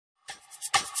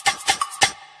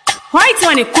White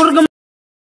one kurgum.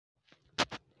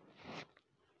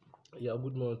 Yeah,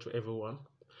 good morning to everyone.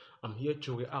 I'm here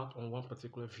to react on one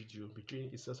particular video between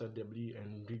SSW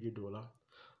and DJ Dollar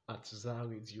at Zar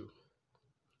Radio.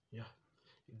 Yeah,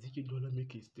 DJ Dollar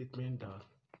make a statement that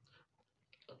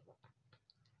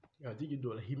DJ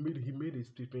Dollar he made a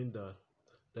statement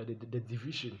that the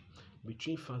division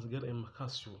between Gadam and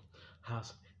Maccasio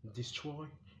has destroyed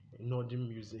Northern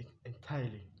music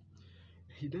entirely.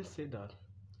 He then said that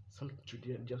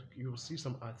today you will see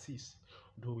some artists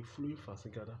they will be following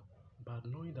Gadam, but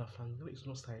knowing that Gadam is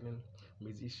not signing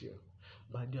musician,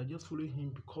 but they are just following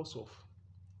him because of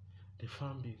the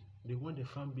fan base. They want the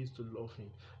fan base to love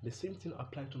him. The same thing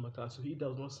applies to Maccasio. He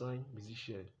does not sign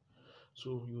musician.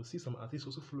 So you will see some artists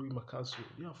also following Maccasio.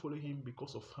 They are following him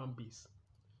because of fan base.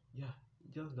 Yeah,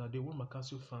 just that they want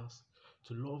Maccasio fans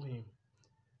to love him.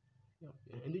 Yeah.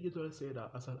 And they just say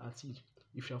that as an artist,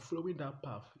 if you are following that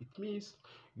path, it means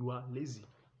you are lazy.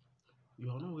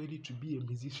 You are not ready to be a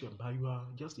musician, but you are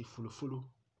just a follow.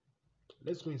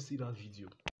 Let's go and see that video.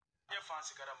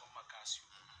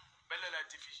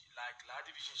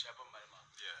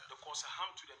 The cause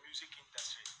harm to the music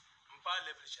industry.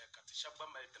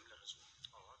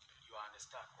 You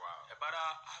understand? Wow. But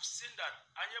I've seen that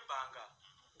Anya Banga,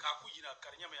 Kakujina,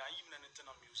 Karnyama, even an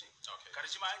internal music. Okay.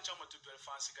 Karjima and Chama to 12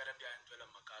 fancy Garabia and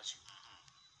 12 Maccasio.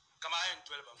 Kama and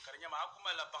 12 Karnyama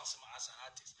Akumala Bansama as an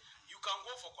artist. You can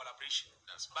go for collaboration.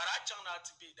 But I cannot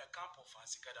be the camp of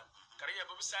fancy Gadam. Karnya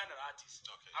Babu sign an artist.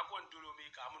 Okay. I go and do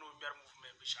make a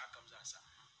movement, Bishak comes as.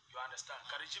 You understand?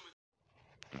 Karjima.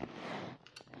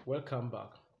 Welcome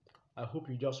back. I hope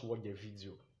you just watched the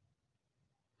video.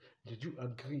 Did you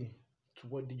agree to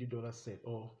what DJ Dollar said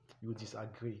or you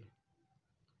disagree?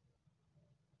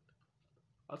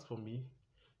 As for me,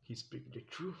 he speaks the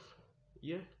truth.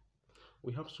 Yeah,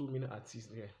 we have so many artists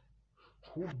there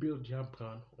who build their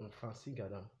brand on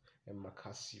Gadam and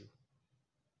Maccasio.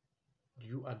 Do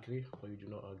you agree or you do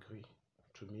not agree?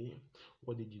 To me,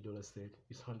 what DJ Dollar said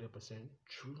is 100%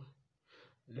 true.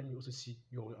 Let me also see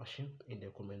your reaction in the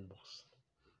comment box.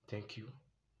 Thank you.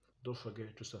 Don't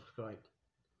forget to subscribe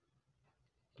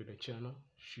to the channel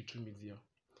Shitu Media.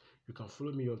 You can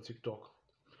follow me on TikTok.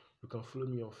 You can follow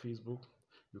me on Facebook.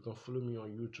 You can follow me on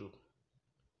YouTube.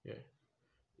 Yeah.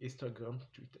 Instagram,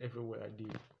 Twitter, everywhere I do.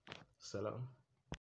 Salam.